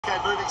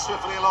Okay, moving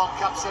swiftly along,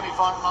 Cup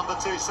semi-final number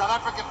 2. South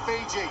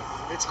Africa-Fiji.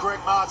 It's Greg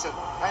Martin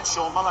and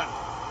Sean Mullen.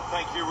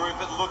 Thank you,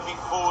 Rupert. Looking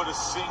forward to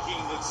sinking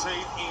the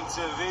teeth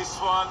into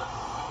this one.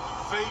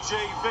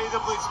 Fiji v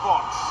the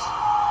Blitzbox.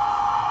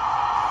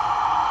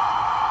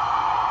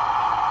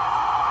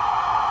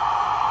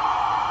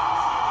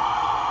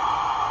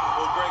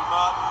 Well, Greg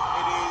Martin,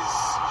 it is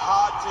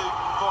hard to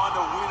find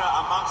a winner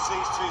amongst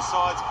these two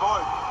sides.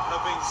 Both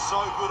have been so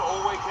good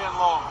all weekend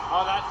long.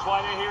 Oh, that's why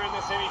they're here in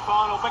the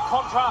semi-final. But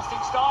contrasting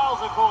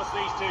styles, of course,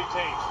 these two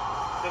teams.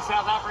 The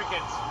South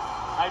Africans,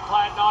 they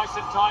play it nice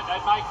and tight.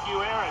 They make few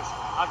errors.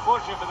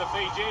 Unfortunately for the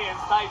Fijians,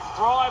 they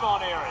thrive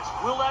on errors.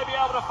 Will they be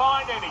able to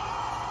find any?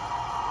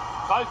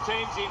 Both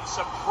teams in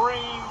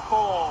supreme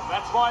form.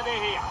 That's why they're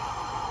here.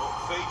 Well,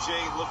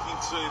 Fiji looking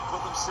to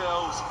put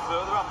themselves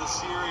further up the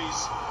series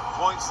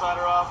points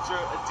later after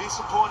a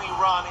disappointing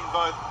run in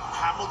both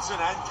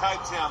Hamilton and Cape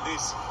Town.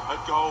 This a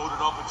golden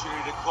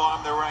opportunity to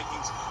climb the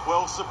rankings.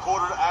 Well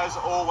supported as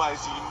always.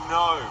 You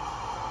know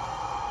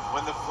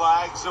when the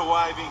flags are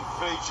waving,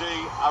 Fiji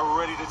are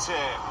ready to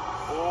tear.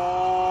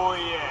 Oh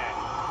yeah,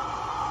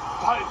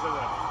 both of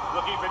them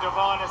looking for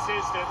divine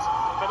assistance.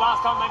 But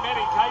last time they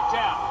met in Cape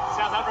Town,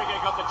 South Africa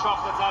got the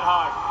chocolates at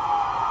home.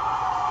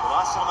 The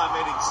last time they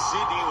met in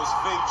Sydney was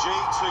Fiji,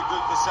 too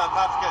good for South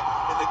Africa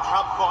in the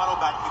Cup final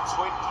back in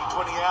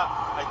 2020 out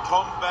at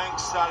Combank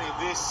Stadium.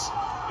 This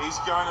is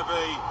going to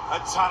be a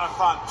ton of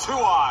fun.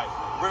 Tuai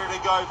ready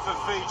to go for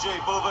Fiji.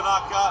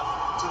 Bulavanaka,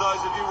 to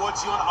those of you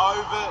watching on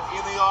over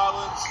in the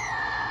islands,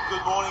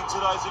 good morning to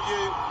those of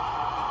you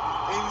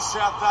in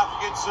South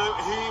Africa too.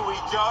 Here we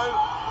go,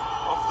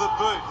 off the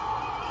boot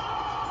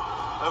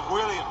of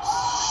Williams.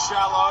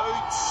 Shallow,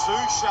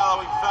 too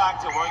shallow in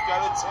fact. It won't go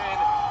to 10.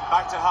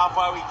 Back to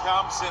halfway we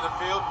come, centre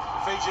field.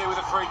 Fiji with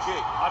a free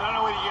kick. I don't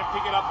know whether you can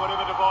pick it up,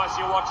 whatever device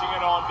you're watching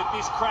it on, but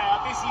this crowd,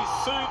 this is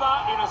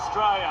Suva in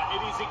Australia.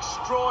 It is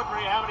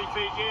extraordinary how many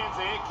Fijians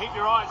there. Keep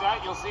your eyes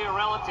out, you'll see a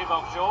relative,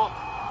 I'm sure.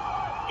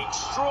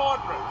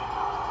 Extraordinary.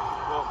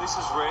 Well, this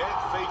is rare.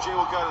 Fiji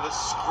will go to the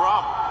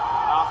scrum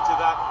after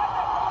that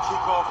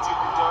kick-off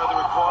didn't go the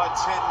required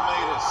 10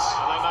 metres.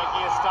 Are they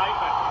making a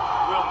statement?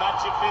 We'll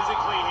match it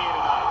physically here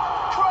today.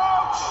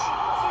 Crouch!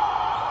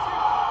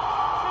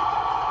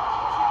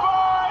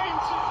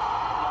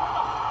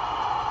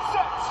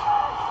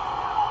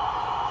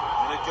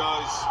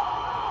 Goes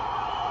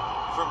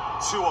from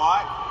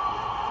Tuai,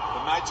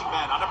 the magic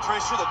man, under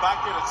pressure at the back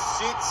end. It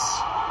sits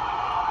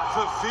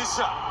for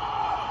Visser,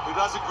 who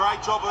does a great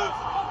job of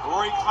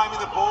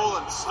reclaiming the ball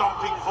and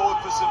stomping forward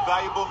for some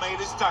valuable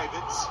metres.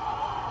 Davids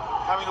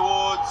coming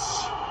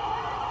towards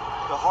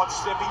the hot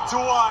stepping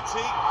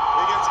Duarte,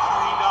 who gets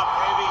cleaned up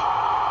heavy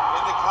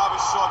in the cover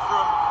shot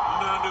from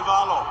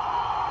Nunduvalo.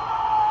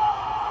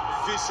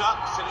 Visser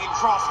sending it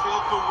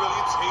crossfield for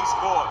Williams. He's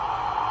caught.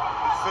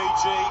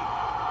 Fiji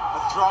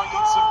are throwing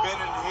in some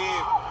Bennett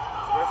here.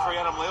 Referee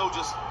Adam Leal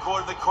just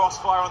caught in the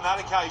crossfire on that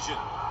occasion.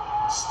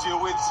 Still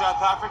with South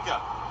Africa.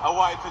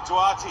 Away for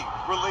Duarte,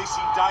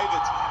 releasing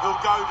Davids. He'll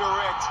go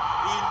direct.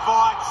 He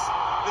invites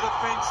the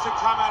defence to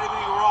come at him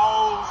and he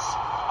rolls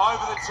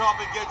over the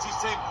top and gets his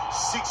team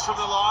 6 from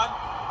the line.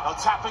 They'll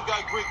tap and go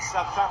quick.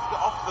 South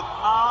Africa off the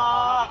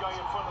mark.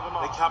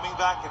 They're coming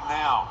back and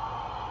now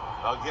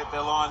they'll get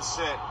their line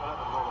set.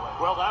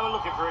 Well, they were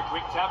looking for a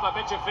quick tap. I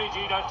bet you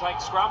Fiji don't take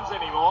scrums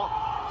anymore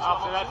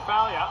after that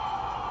failure.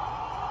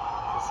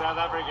 The South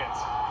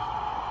Africans.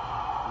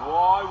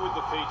 Why would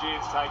the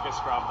Fijians take a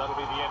scrum? That'll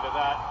be the end of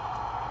that.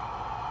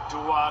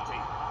 Duarte.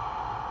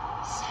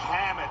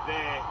 Hammered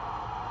there.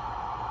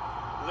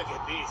 Look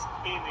at this.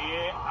 In the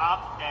air,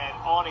 up and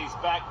on his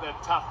back. The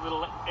tough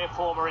little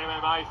former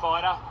MMA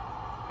fighter.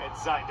 And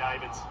Zane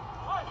Davids.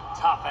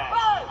 Tough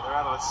ass. They're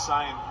out of the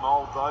same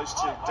mould, those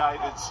two.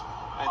 Davids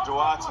and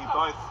Duarte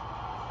both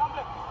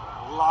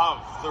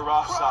love the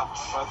roughs up.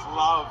 Both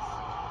love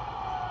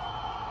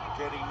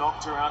getting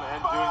knocked around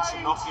and doing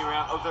some knocking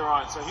around of their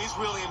own. So here's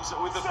Williams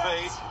with the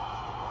feed.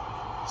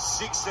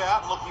 6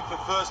 out, looking for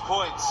first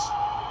points.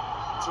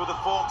 Two of the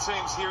form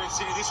teams here in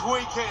Sydney this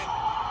weekend.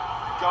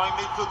 Going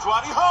midfield,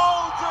 Duarte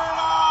holds it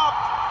up!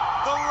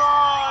 The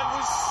line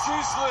was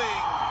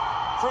sizzling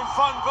from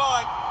Van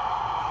Wyk.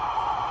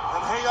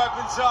 And he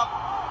opens up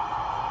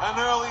an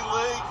early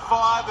lead,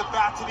 5,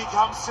 about to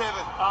become 7.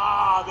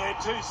 Ah, they're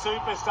two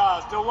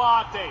superstars,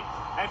 Duarte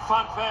and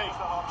Van Wyk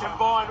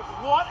combined.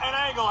 What an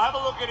angle. Have a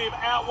look at him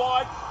out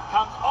wide,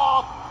 comes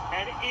off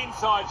and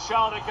inside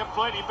shoulder,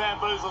 completely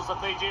bamboozles the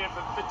Fijian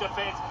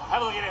defence.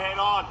 Have a look at it head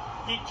on.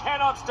 You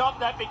cannot stop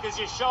that because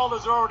your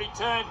shoulders are already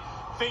turned.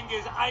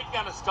 Fingers ain't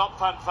going to stop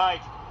Van Wyk.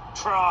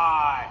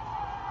 Try.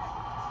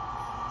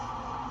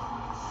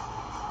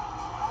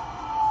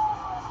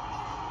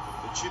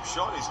 The chip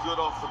shot is good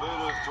off the boot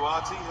of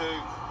Duarte, who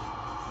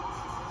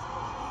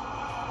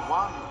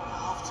won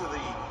after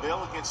the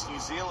bell against New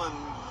Zealand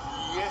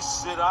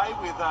yesterday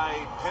with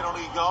a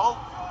penalty goal.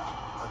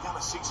 They've done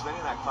a 6 men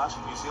in that clash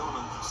with New Zealand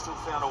and still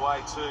found a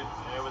way to...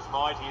 Yeah, it was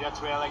mighty. That's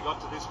how they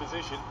got to this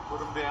position. Put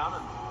them down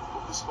and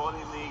book a spot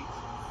in the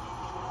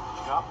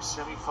Cup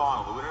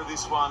semi-final. The winner of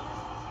this one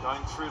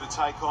going through to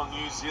take on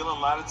New Zealand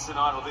later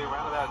tonight. It'll be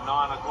around about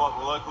 9 o'clock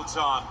local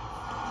time.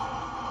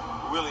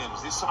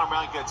 Williams this time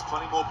round gets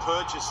plenty more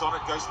purchase on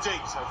it, goes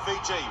deep. So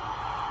Fiji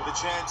with a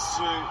chance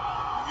to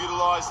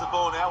utilise the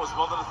ball now. Was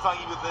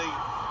Modanathangi with the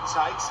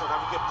take, so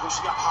don't get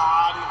pushing up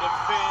hard in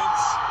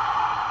defence.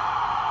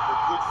 The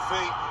good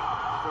feet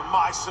from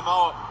Mai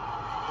Samoa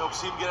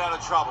helps him get out of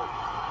trouble.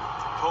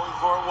 Pulling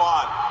for it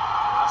wide.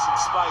 Now some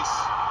space.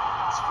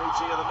 It's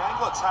Fiji. The man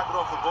got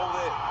tackled off the ball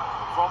there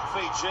from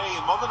Fiji,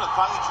 and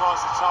Modanathangi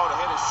tries to tow it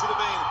ahead. It should have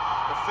been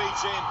a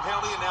Fijian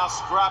penalty, and now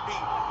scrappy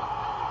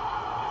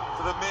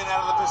for the men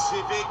out of the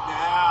Pacific.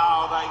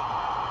 Now they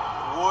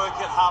work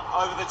it up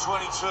over the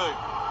 22.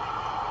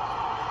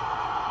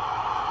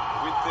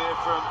 With there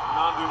from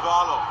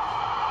Nanduvalo.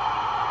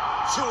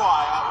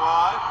 Tuai out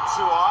wide.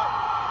 Tuai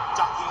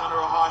ducking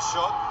under a high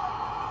shot.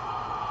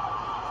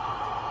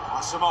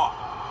 Samoa.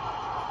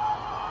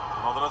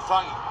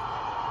 Modanathangi.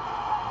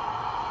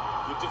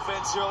 Good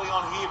defence early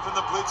on here from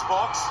the blitz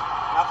box.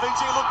 Now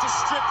Fiji look to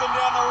strip them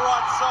down the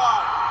right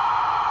side.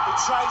 The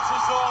chase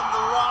is on.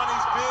 The run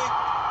is big.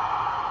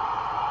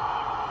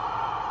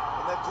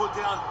 And they put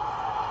down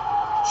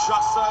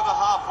just over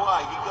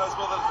halfway. Here goes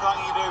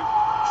Modanathangi to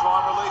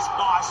try and release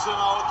Mai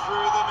Samoa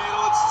through the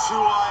middle. It's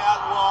Tuai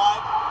out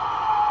wide.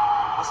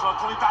 Samoa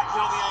coming back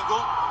in on the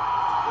angle.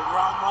 Good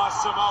run by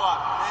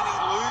Samoa. And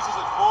he loses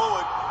it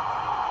forward.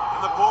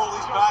 And the ball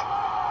is back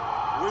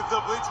with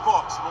the blitz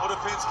box. More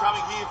defence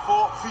coming here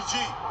for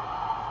Fiji.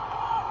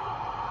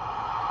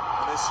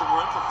 And there's some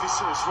room for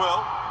Fisher as well.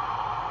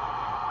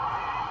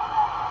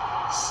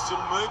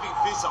 Still moving.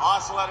 Fisher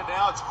isolated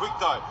now. It's quick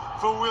though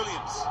for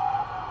Williams.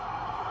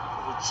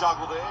 A little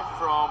juggle there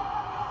from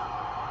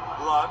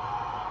Blood.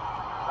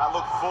 That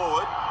looked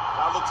forward.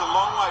 That looked a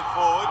long way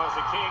forward. That was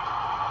a kick.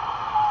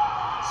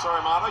 Sorry,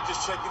 Marno,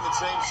 just checking the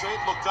team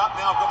sheet. Looked up,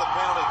 now I've got the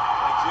penalty.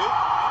 Thank you.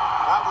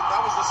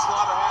 That was the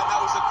sleight of hand. That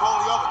was the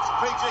quality of it. It's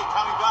PG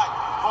coming back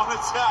on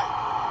attack.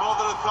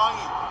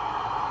 Modanathangi.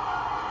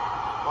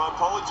 I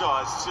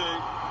apologise to...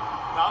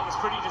 No, it was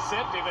pretty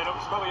deceptive and it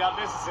was probably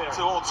unnecessary.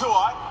 To all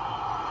Tuai.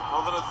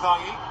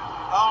 Modanathangi.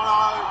 Oh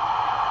no.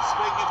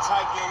 Speaking of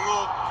taking a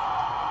look.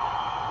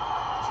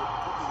 Is it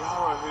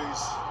Pukiara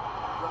who's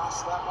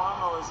grasped that one,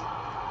 or is it...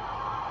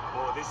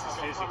 Oh, this is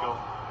physical.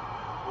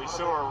 We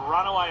saw a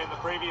runaway in the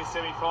previous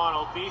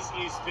semi-final. This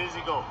is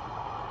physical.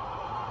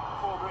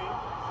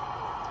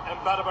 And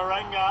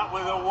Badabaranga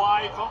with a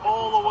way for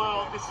all the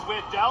world. This is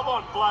where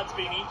Dalvon Blood's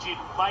been injured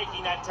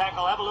making that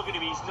tackle. Have a look at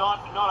him. He's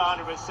not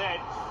 100%.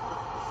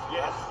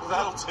 Yes.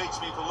 That'll teach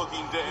me for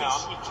looking down.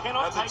 Yes, you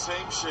cannot take a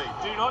team sheet.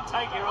 Do not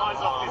take your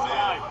eyes off this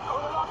game.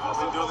 I've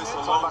been doing this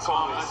a long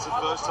time. That's the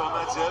first time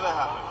that's ever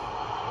happened.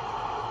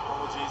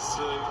 Apologies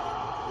to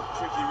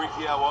Tricky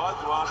Ricky out wide.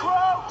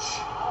 Crouch!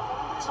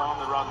 Time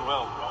to run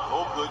well.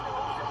 All good.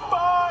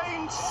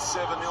 Bind!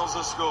 7-0's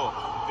the score.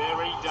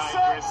 Very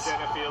dangerous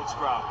centre field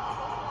scrum.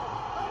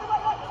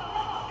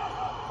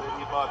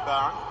 Here by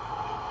Barron.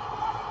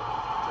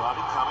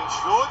 Driving coming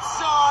short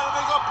side, and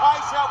they got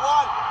pace out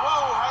wide.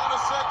 Whoa, hang on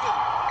a second.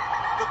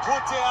 The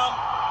put down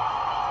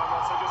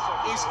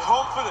is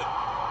confident.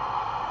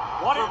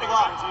 What hit the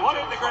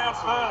ground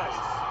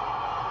first?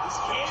 His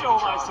head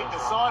almost hit the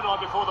sideline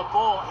before the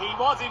ball. He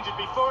was injured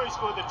before he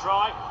scored the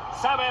try.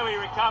 Somehow he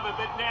recovered,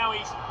 but now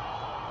he's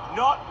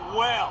not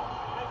well.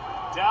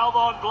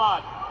 Dalvon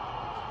Blood.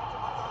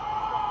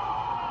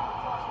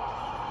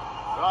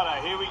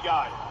 Righto, here we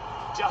go.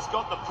 Just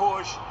got the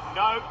push.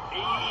 Nope,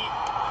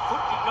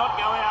 foot did not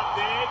go out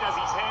there. Does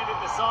his hand hit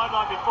the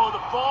sideline before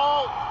the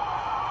ball?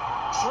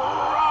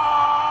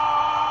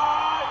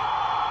 Try!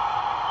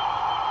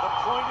 The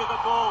point of the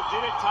ball,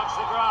 did it touch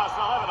the grass?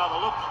 I'll have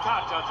another look. You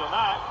can't judge on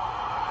that.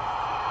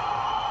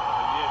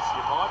 Yes,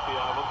 you might be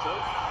able to.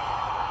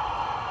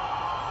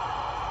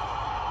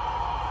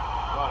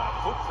 Righto,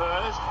 foot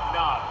first.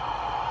 No.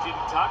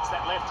 Didn't touch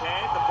that left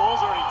hand. The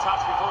ball's already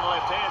touched before the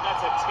left hand.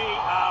 That's a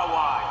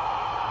TRY.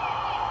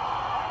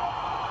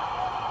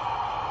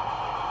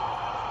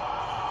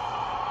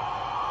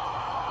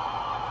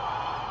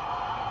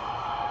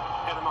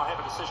 Adam, I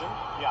have a decision.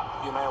 Yeah.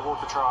 You may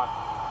award the try.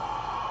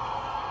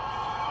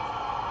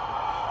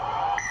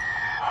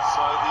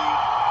 So the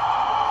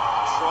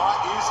try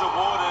is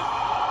awarded,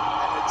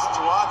 and it's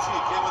Duarte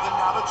again with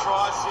another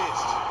try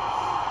assist.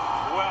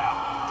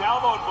 Wow.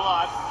 Dalvon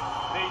Blood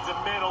needs a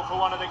medal for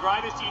one of the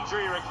greatest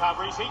injury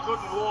recoveries. He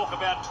couldn't walk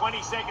about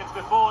 20 seconds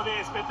before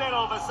this, but then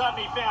all of a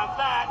sudden he found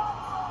that.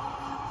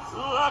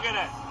 Look at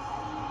it.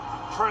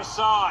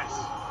 Precise.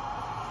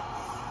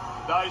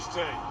 Those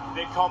two.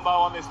 Their combo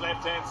on this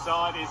left-hand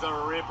side is a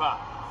ripper.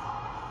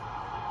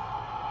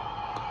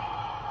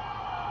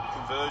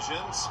 Conversion,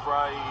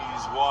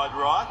 sprays wide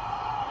right.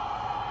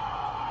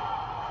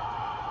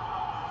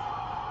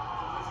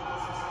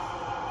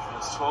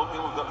 It's 12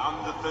 0. We've got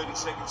under 30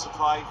 seconds to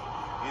play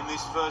in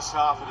this first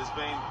half. It has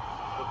been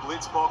the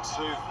blitz box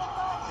who've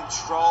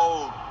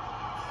controlled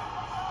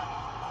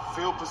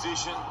field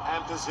position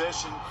and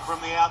possession from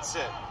the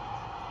outset.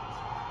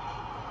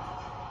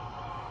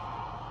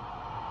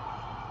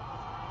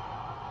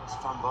 It's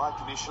fun bike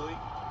initially.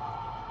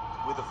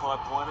 with a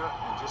 5-pointer,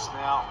 and just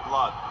now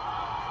blood.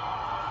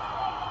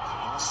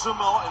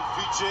 Samoa and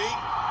Fiji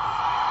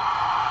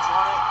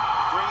trying to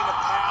bring in a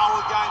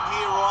power game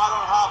here right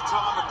on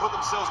half-time to put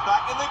themselves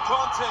back in the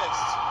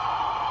contest.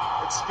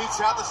 It spits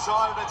out the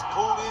side and it's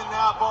pulled in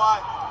now by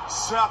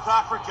South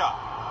Africa.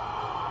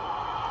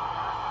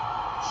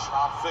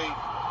 Sharp feet,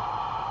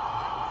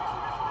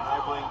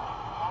 enabling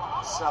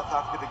South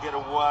Africa to get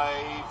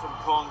away from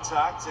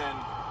contact, and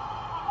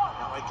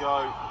now they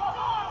go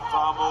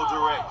far more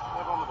direct.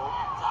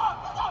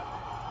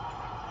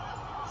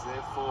 It's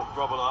there for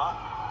Grobbelaar.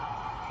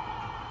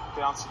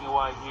 Bouncing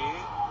away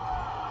here.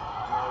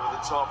 And over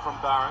the top from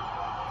Barron.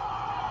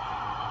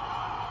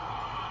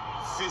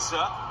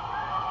 Fisser.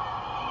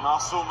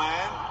 Muscle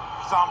man.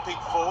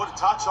 Thumping forward. A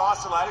touch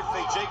isolated.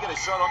 Fiji get a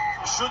shot on.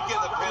 Should get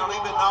the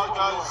penalty, but no, it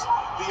goes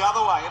the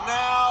other way. And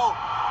now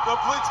the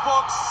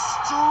Blitzbox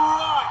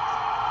strike.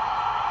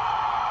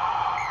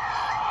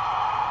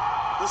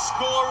 The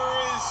scorer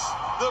is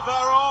the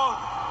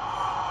Baron.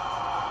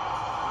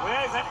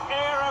 There's an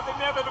air of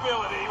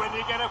inevitability when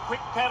you get a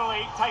quick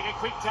penalty, take a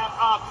quick tap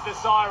after the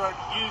siren,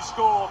 you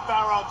score,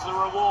 Barron's the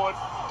reward.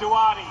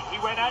 Duarte, he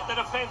went at the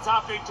defence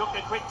after he took the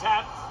quick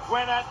tap,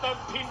 went at the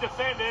pin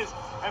defenders,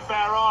 and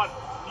Barron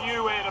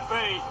knew where to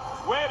be.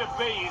 Where to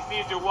be is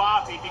near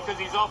Duarte because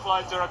his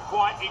offloads are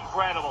quite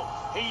incredible.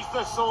 He's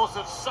the source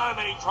of so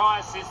many try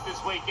assists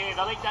this weekend.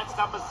 I think that's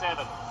number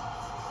 7.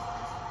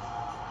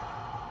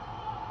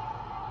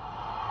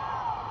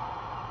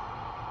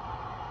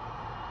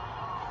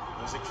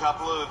 There's a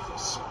couple of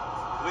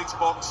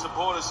Blitzbox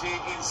supporters here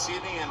in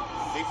Sydney, and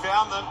he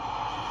found them.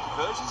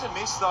 Conversions are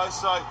missed though,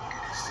 so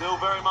still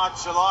very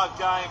much a live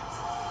game.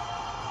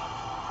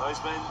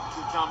 Those men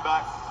can come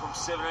back from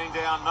 17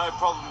 down, no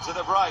problems at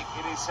the break.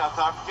 It is South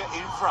Africa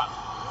in front.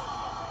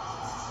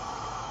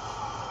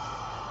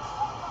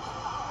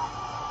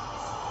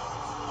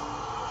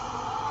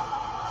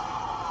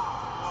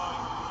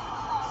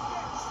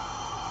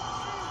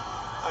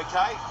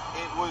 Okay,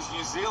 it was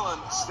New Zealand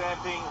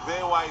stamping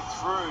their way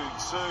through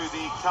to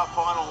the Cup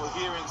final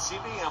here in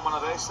Sydney, and one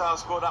of their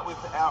stars caught up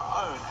with our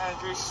own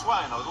Andrew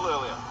Swain a little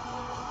earlier.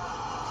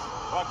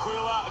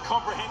 Aquila, a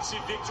comprehensive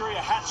victory,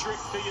 a hat-trick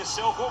for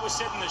yourself. What was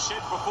said in the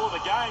shed before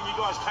the game? You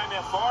guys came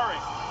out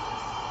firing.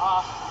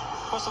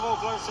 First of all,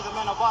 glory to the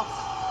men above.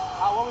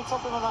 What we're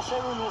talking in our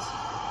shade room is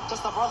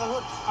just a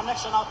brotherhood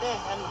connection out there,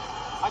 and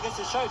I guess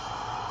it showed.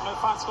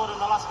 France scored in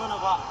the last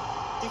minute, but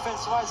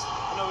defense-wise,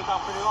 we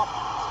done pretty well.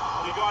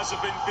 You guys have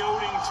been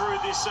building through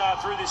this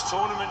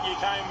tournament. You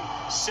came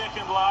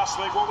second last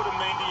week. What would it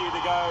mean to you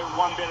to go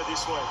one better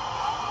this week?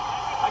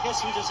 I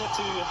guess we just have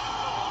to,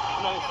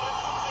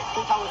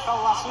 think how we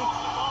felt last week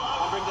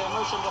and bring the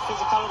emotion, the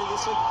physicality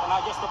this week. And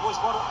I guess the boys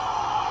got it.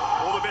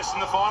 All the best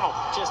in the final.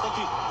 Cheers, thank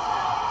you.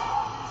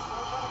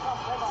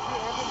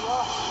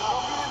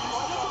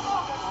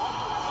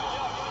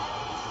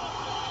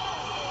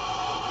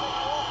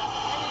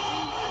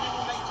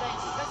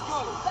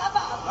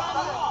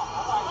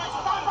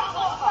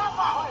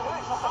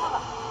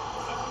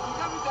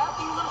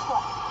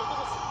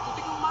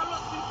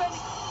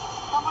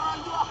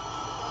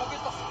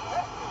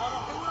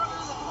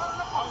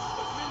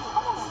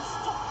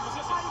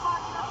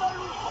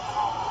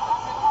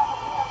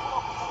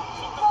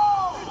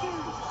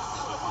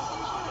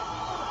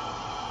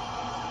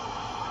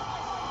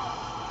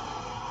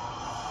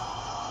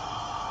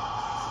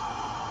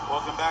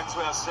 Welcome back to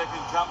our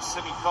second Cup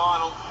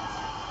semi-final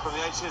from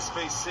the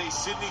HSBC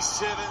Sydney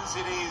Sevens.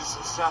 It is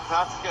South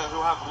Africa who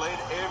have led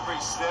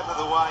every step of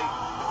the way,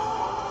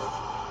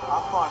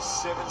 up by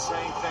 17,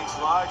 thanks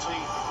largely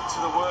to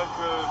the work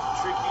of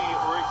tricky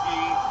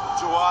Ricky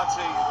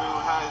Duarte, who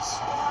has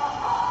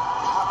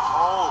cut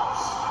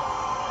holes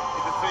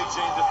in the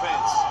Fijian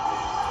defence.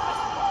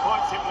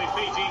 Quite simply,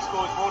 Fiji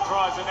scores more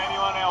tries than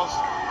anyone else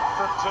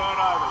from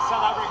turnovers.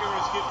 South Africa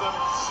has given them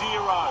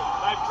 0.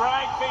 They've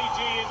dragged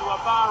Fiji into a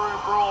barroom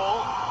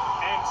brawl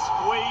and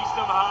squeezed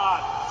them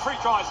hard. 3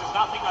 tries is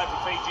nothing over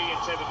Fiji in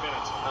 7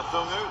 minutes.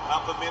 Nathungu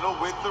up the middle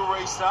with the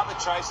restart. The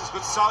chase is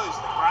good. So is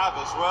the grab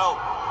as well.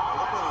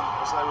 Looking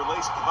as they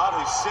release Kavad,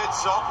 who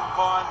sets off and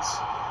finds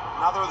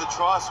another of the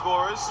try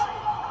scorers,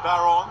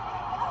 Baron.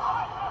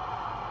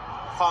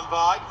 Van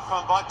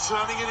Wyk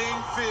turning it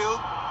infield.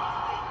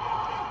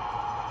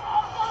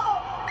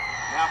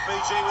 Now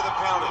Fiji with a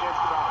penalty.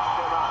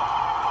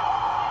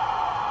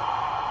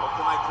 What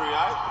can they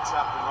create? The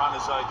tap and run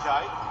is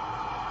okay.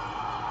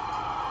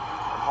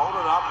 They hold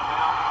it up and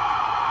now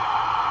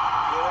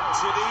get it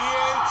to the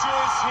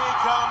edges. Here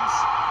comes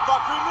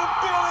Bakri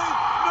Mbili.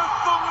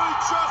 Nathungu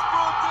just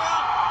brought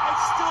down.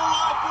 It's still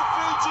alive for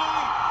Fiji.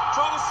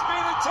 Trying to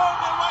spin and turn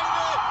their way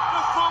there.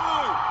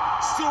 Nathungu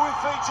still with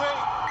Fiji.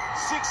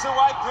 6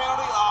 away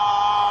penalty.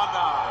 Oh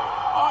no.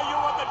 Oh, you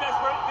want the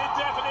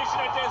definition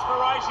of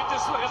desperation?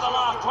 Just look at the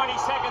last 20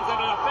 seconds of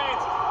the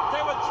defence.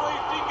 There were 3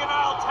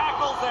 fingernail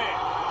tackles there.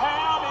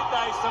 How did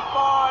they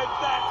survive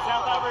that,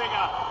 South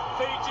Africa?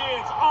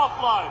 Fijians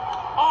offload.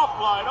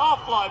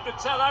 But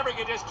South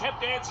Africa just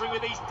kept answering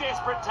with these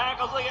desperate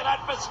tackles. Look at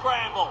that for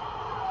scramble.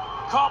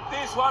 cop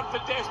this one for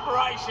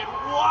desperation.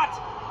 What?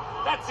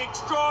 That's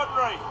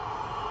extraordinary.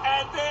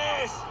 And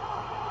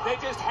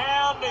they're just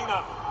hounding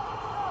them.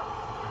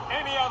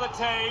 Any other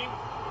team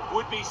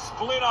would be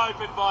split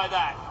open by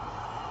that.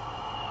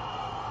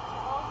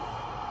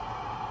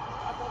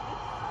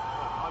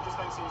 I just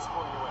don't see you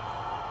scoring away.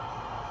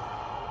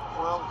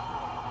 Well,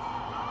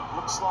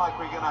 looks like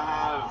we're going to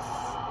have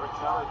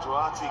Ricardo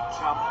Duarte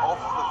come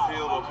off the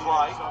field of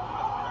play.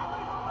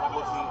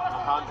 Looking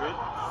 100.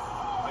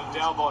 And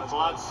Dalbot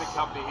Blood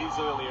succumbed to his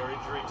earlier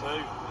injury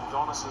too.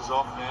 Adonis is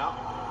off now.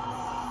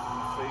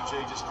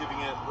 Fiji just giving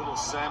a little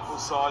sample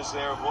size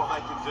there of what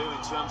they can do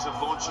in terms of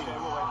launching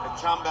a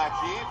comeback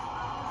here.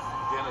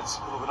 Again, it's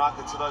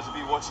Luvanaka to those of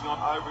you watching on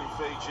over in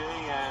Fiji,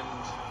 and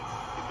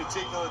in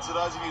particular to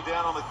those of you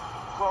down on the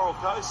Coral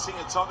Coast.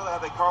 Singatonga, they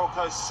had their Coral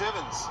Coast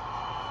Sevens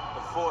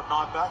a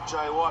fortnight back.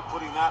 Jay White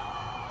putting that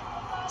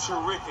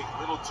terrific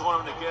little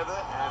tournament together,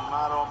 and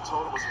Marta, I'm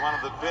told it was one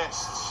of the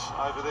best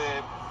over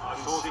there in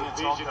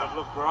Singatonga. It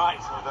looked great.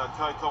 Some of our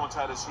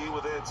co-commentators here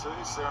were there too.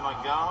 Sarah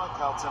Nagama,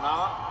 Carl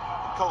Tanana.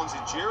 Collins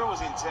Injera was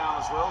in town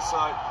as well. So,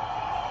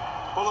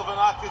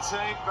 Bulavanaka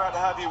team, great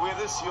to have you with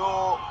us.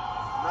 Your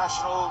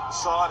national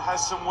side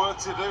has some work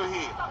to do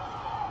here.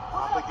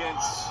 Up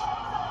against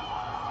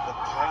the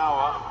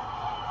power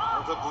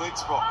of the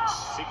Blitz box.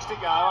 6 to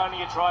go, only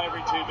a try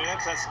every 2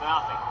 minutes, that's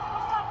nothing.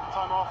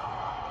 Time off.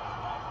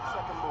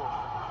 Second ball.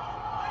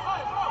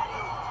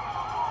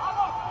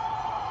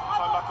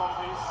 Time back on,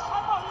 please.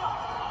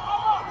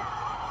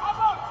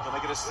 Can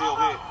they get a steal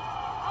here?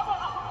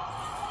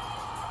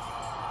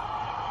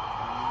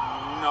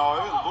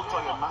 No, it looked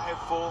like it may have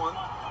fallen.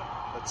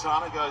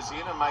 Latana goes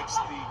in and makes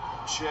the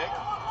check.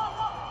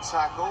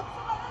 Tackle.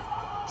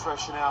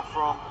 Pressure now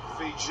from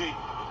Fiji.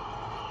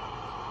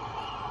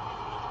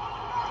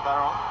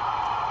 Barron.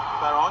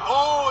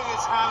 Oh, he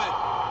gets hammered.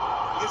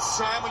 He gets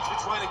sandwiched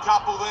between a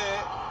couple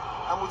there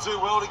and will do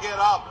well to get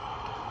up.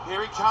 Here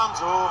he comes.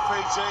 Oh,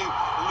 Fiji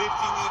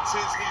lifting the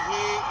intensity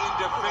here in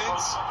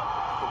defence.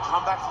 We'll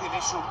come back to the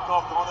initial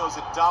knock on. There was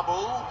a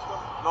double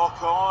knock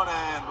on,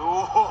 and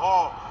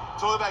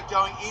talk about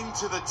going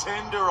into the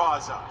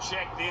tenderizer.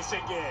 Check this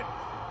again.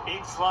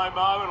 In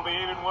slow-mo, it'll be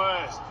even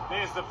worse.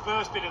 There's the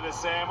first bit of the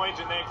sandwich,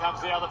 and there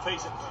comes the other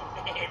piece of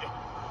head.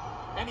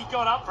 And he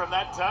got up from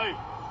that too.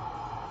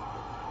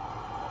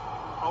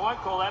 I won't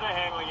call that a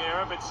handling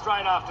error, but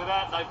straight after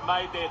that, they've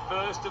made their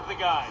first of the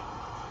game.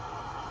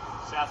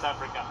 South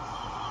Africa.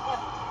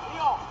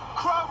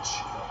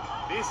 Crouch!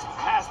 This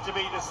has to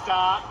be the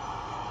start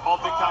of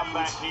the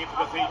comeback here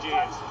for the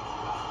Fijians.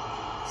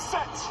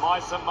 Set!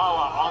 My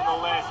Samoa on the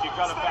left. You've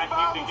got to back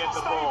him to get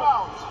the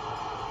ball.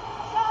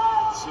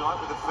 Tonight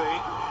with the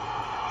feed.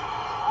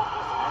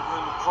 And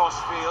then across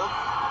field.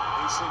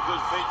 Here's some good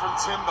feed from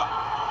Timber.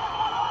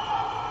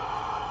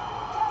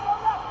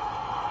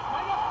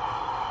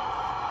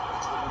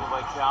 To the middle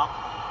they count.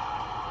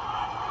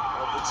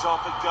 At the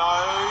top it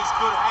goes.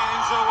 Good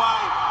hands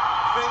away.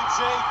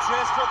 Fiji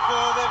desperate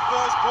for their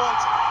first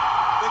point.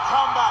 The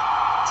comeback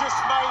just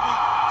maybe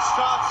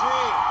starts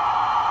here.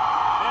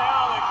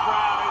 Now the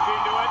crowd is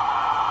into it.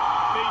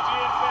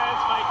 Fijian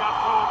fans make up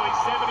probably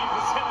 70%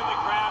 of the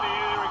crowd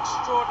here. They're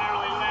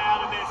extraordinarily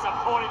loud and they're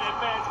supporting their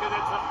fans because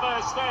it's the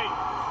first thing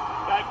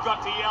they've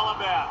got to yell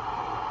about.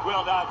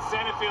 Well done.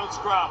 Centrefield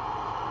scrum.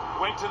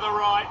 Went to the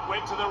right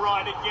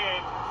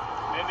again.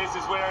 And this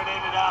is where it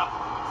ended up.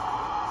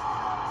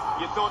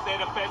 You thought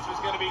their defence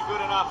was going to be good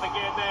enough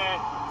again there.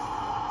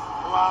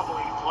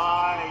 Lovely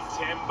play,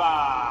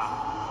 Timber.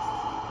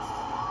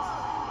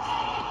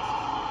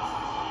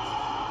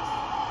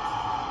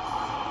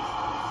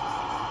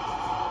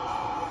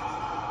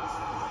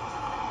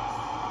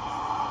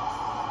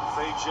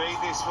 Fiji,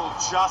 this will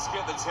just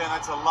get the 10.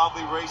 That's a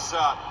lovely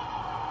restart.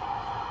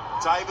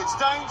 David's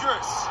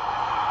dangerous.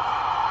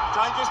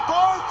 Dangerous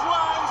both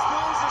ways.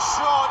 There's a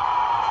shot.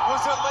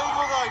 Was it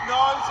legal though?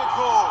 No, it's a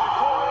call. You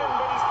caught him,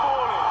 but he's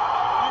falling.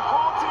 You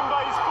caught him,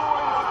 but he's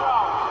falling to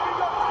ground.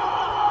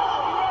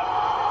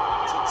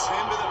 It's a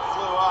Timber that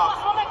flew up.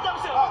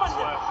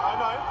 I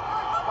know.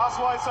 That's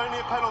why it's only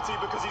a penalty,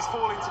 because he's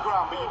falling to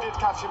ground, but you did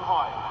catch him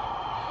high.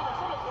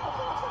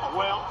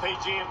 Well,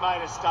 Fiji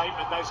made a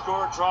statement. They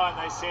scored a try and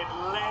they said,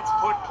 let's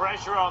put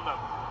pressure on them.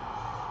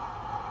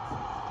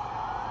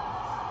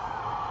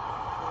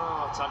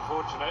 Oh, it's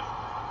unfortunate.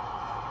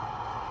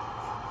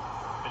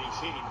 But he's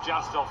hit him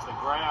just off the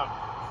ground.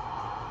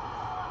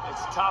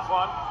 It's a tough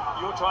one.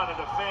 You're trying to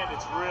defend.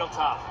 It's real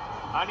tough.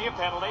 Only a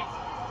penalty.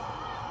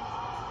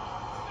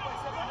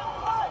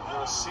 You're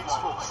a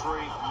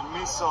 6'3"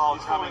 missile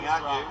coming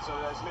at you. So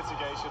there's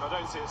mitigation. I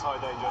don't see it's high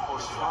danger.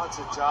 Tried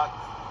to duck.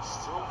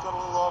 Still got a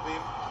little of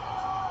him.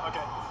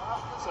 Okay,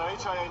 so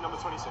HIA number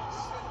 26.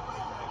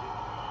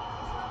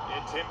 Yeah,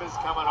 Timber's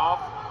coming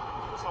off.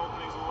 Just hold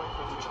please, we'll wait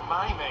for Which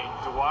may mean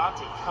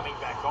Duarte coming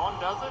back on,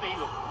 does it?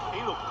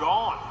 He looked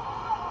gone.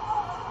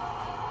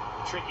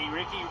 Tricky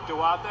Ricky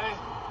Duarte.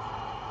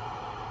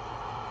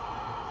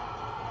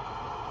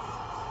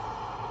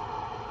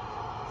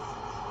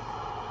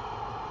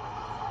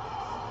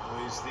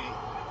 Who's the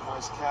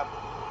most cap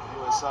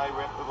USA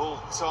rep of all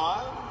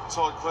time,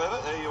 Todd Clever.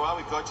 There you are,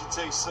 we got your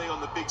TC on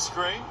the big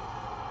screen.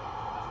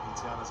 In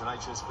town as an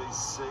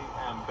HSBC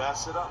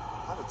ambassador.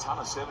 Had a ton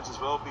of sevens as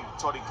well, big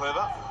Toddy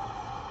Clever.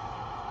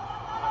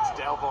 That's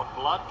Dalbon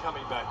Blood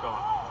coming back on.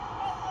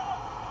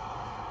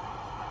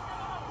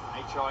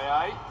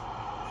 HIA.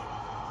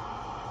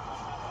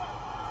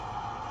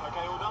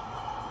 Okay, all done?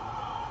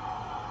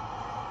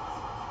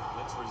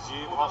 Let's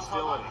resume All done,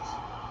 hostilities.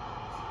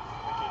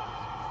 Thank you.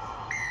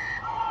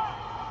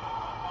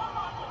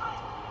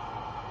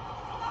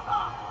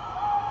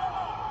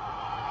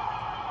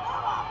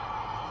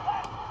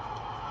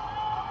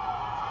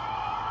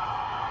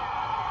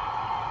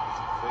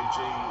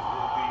 Fiji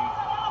will be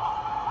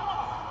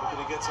looking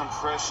to get some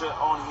pressure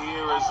on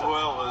here as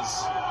well as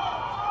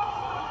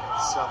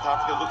South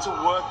Africa look to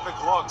work the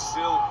clock.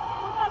 Still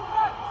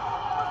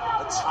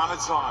a ton of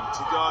time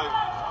to go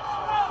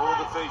for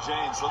the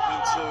Fijians,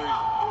 looking to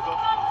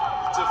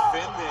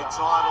defend their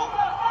title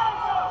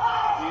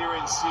here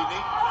in Sydney.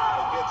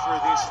 They'll get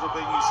through this, it'll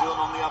be New Zealand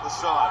on the other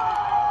side.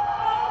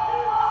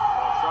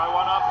 They'll throw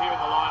one up here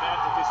in the line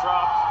out to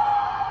disrupt.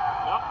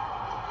 Nope.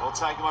 Well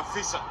taken by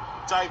Fisser.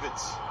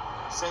 Davids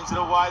sends it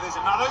away. There's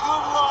another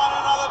good line,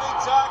 another big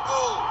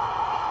tackle.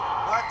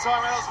 That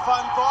time it was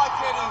Fun Bike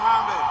getting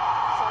hammered.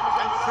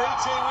 And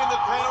Fiji win the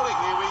penalty.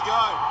 Here we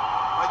go.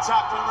 They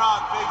tap and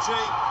run.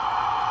 Fiji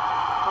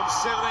from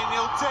 17-0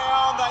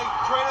 down. They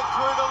credit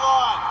through the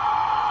line.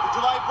 The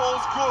delay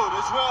ball's good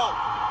as well.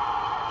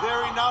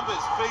 They're in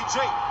numbers.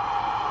 Fiji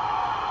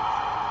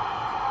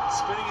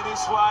spinning it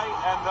this way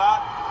and that.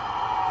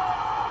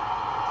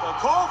 They'll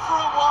call for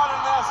a wide,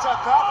 and now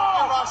South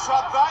Africa rush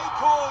up. They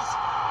cause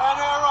an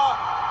error,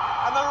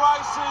 and the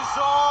race is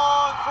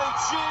on.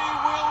 Fiji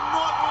will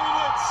not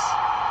win it.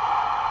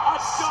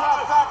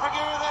 South Africa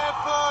are there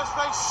first.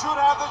 They should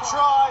have the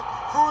try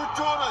for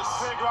Adonis.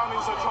 Fair grounding,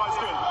 so tries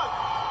good.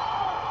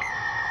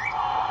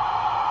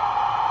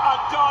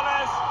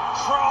 Adonis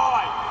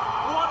try.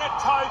 What a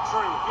toe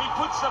through. He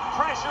puts some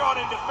pressure on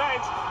in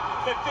defence.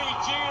 The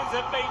Fijians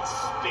have been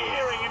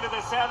spearing into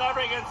the South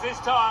Africans this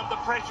time. The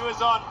pressure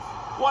was on.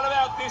 What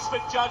about this for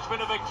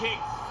judgment of a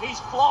kick? He's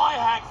fly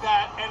hacked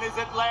that, and has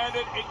it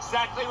landed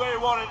exactly where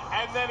he wanted,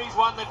 and then he's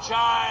won the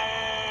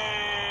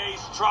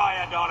chase. Try,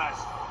 Adonis.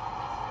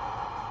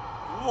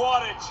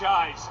 What a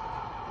chase.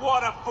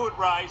 What a foot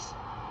race.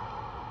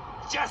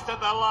 Just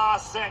at the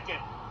last second,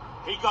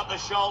 he got the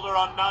shoulder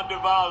on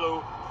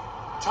Nanduvalu.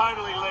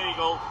 Totally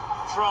legal.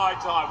 Try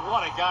time.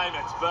 What a game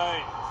it's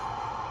been.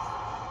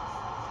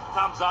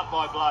 Thumbs up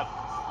by Blood.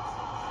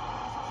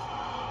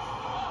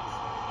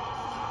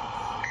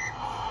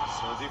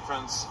 So the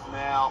difference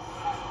now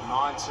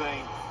 19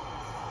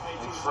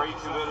 and 3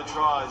 converted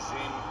tries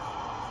in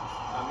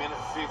a minute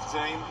 15.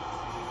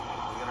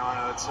 We're going to run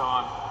out of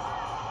time.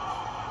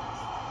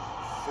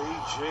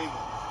 Fiji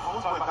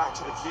almost went back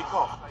to the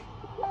kickoff. They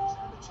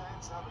had a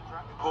chance to have a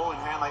crack at ball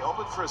in hand. They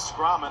opted for a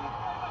scrum, and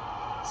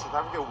South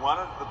Africa won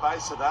at the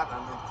base of that,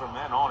 and then from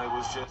then on it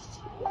was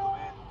just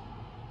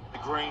the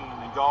green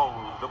and gold,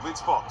 the blitz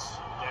box.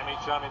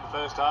 Damage done in the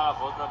first half,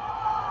 wasn't it?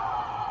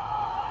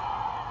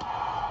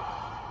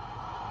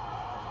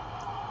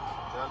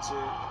 Down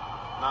to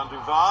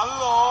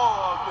Nanduvalu.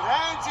 Good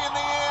hands in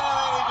the air, and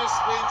then he just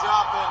spins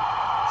up and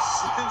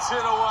sends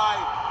it away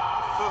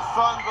for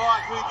Fun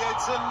Bike, who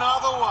gets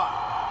another one.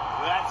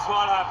 That's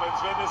what happens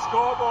when the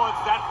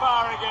scoreboard's that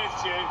far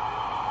against you.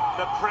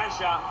 The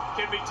pressure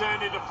can be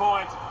turned into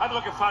points. And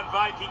look at Fun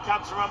Bike, he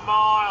comes from a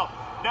mile,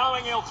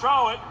 knowing he'll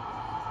throw it.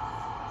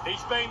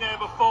 He's been there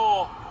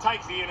before,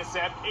 takes the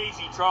intercept,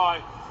 easy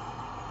try.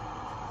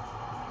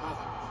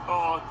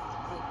 Oh,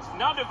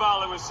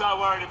 Nanduvalu was so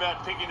worried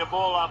about picking the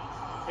ball up,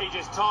 he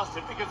just tossed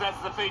it because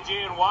that's the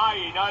Fijian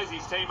way. He knows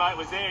his teammate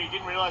was there. He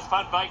didn't realise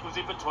Fun Bake was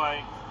in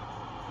between.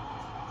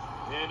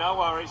 Yeah, no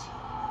worries.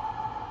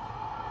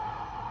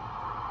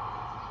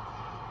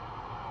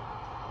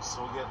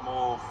 So we'll get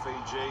more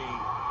Fiji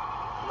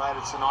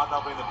later tonight.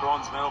 They'll be in the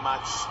bronze medal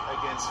match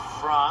against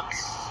France.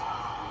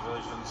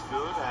 Conversion's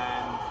good,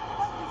 and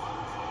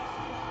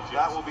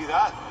that will be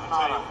that.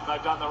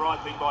 They've done the right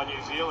thing by New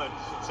Zealand.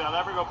 South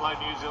Africa played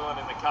New Zealand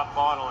in the cup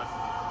final, and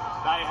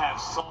they have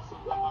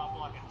softened them up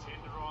like a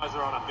tenderizer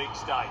on a big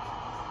steak.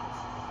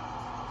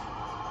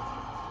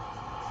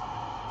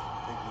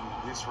 Thinking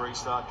this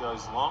restart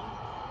goes long,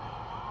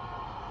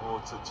 or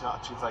to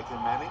touch if they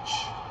can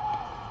manage.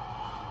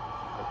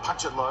 They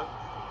punch it low.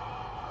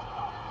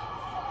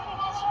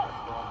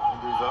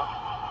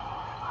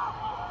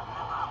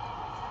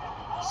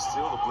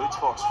 Still the blitz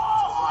box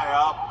fly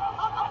up.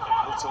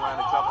 Look to land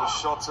a couple of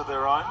shots of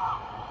their own.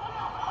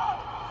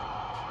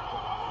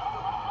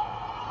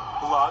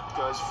 Blood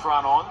goes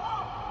front on,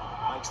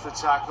 makes the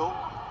tackle.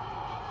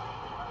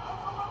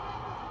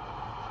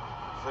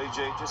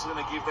 Fiji just going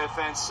to give their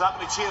fans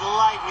something to cheer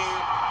late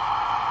here,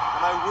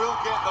 and they will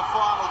get the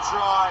final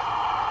try.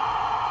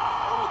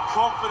 A little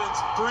confidence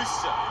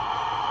booster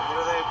ahead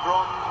of their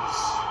bronze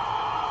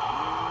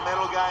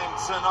medal game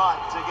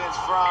tonight against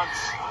France.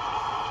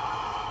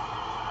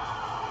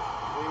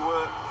 We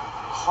were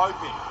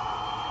hoping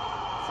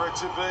for it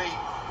to be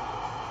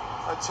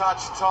a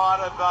touch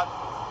tighter, but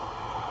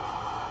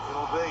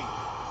it'll be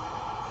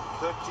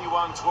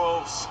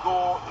 31-12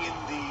 score in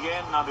the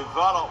end.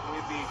 Nanduvala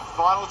with the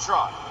final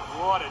try.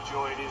 What a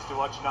joy it is to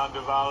watch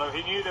Nanduvala.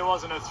 He knew there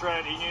wasn't a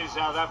threat. He knew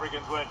South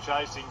Africans weren't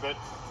chasing, but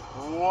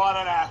what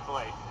an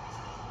athlete.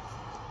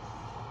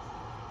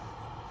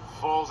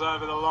 Falls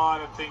over the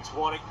line and thinks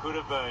what it could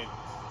have been.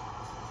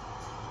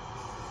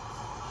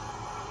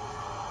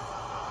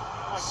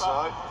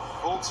 So,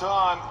 full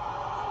time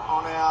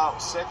on our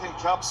second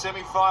Cup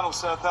semi-final.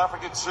 South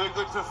Africa too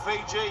good for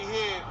Fiji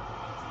here.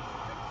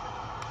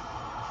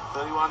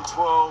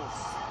 31-12.